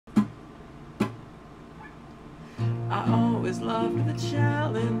I always loved the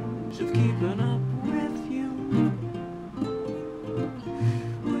challenge of keeping up with you.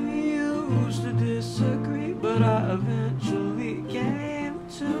 We used to disagree, but I eventually came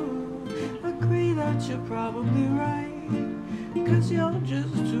to agree that you're probably right, 'cause you're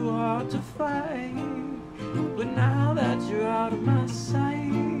just too hard to fight. But now that you're out of my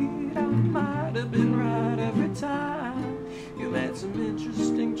sight, I might have been right every time. You made some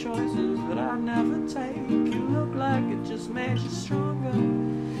interesting choices that I never take. You look like it just made you stronger.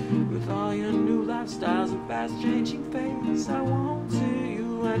 With all your new lifestyles and fast-changing face, I won't see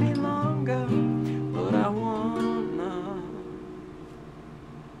you any longer, but I wanna,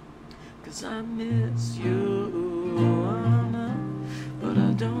 'cause I miss you, Anna, but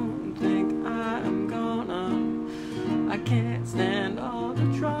I don't think I'm gonna. I can't stand all the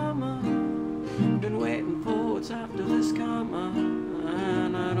drama. Been waiting for what's after this comma,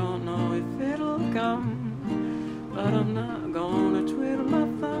 and I don't know if it'll come, but I'm not gonna twiddle my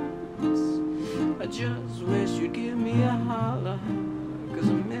thumbs. I just wish you'd give me a holler.